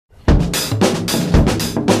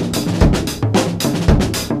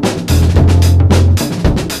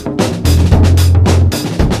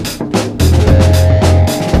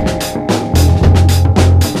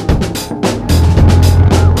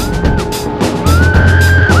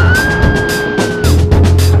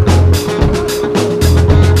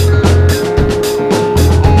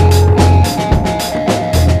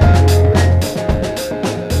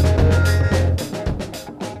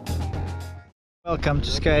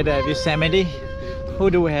welcome to Skydive Yosemite. Who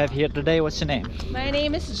do we have here today? What's your name? My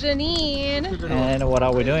name is Janine. And what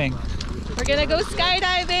are we doing? We're gonna go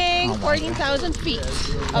skydiving, 14,000 feet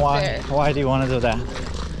up there. Why do you want to do that?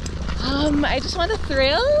 I just want a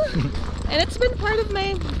thrill, and it's been part of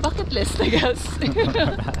my bucket list, I guess.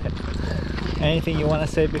 Anything you want to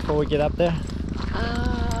say before we get up there?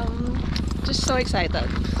 Just so excited. I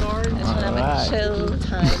just want to have a chill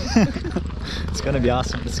time. It's gonna be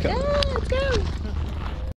awesome. Let's go. Yeah, let's go.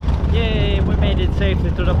 Yay, we made it safely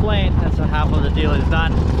to the plane. That's a half of the deal is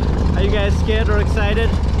done. Are you guys scared or excited?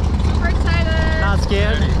 Super excited. Not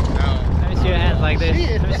scared? No. Let me see your hands like this.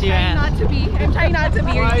 Let me see your hands. I'm trying not to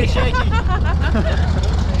be. Why are you shaking?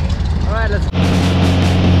 Alright, let's go.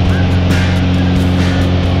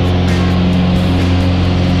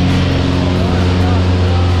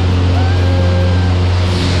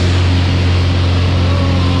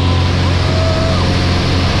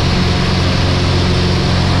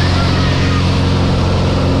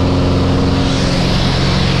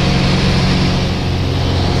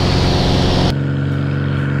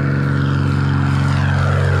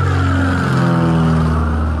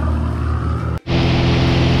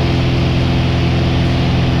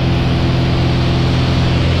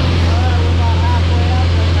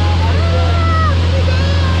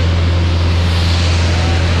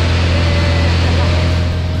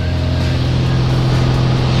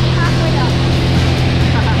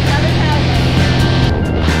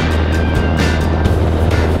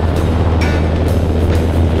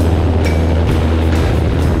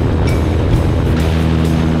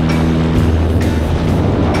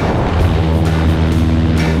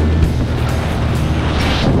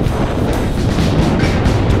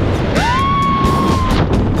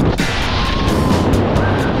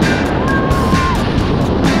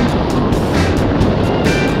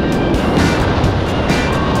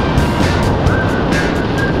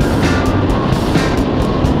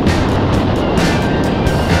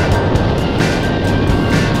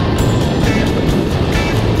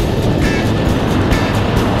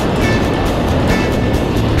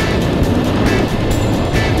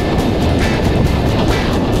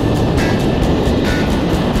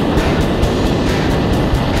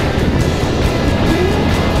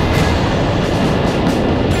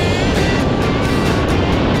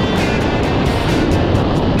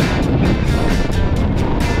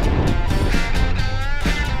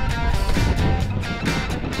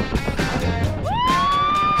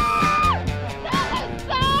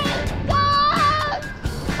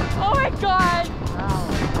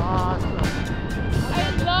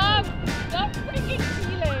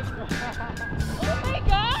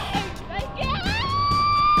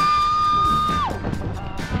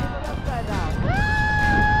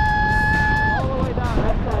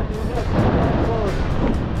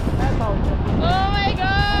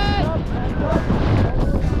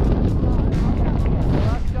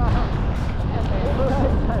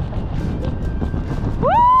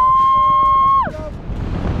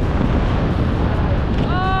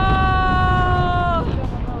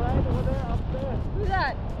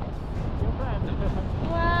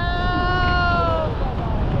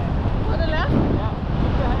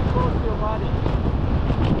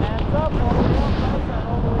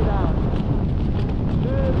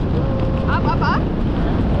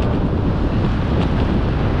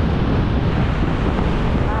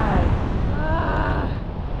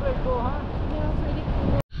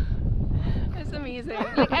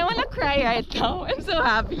 Like, I want to cry right now. I'm so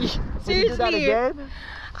happy. Seriously. Would you do that again?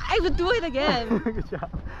 I would do it again. Good job.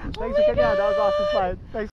 Thanks again. That was awesome flight.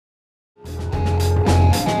 Thanks.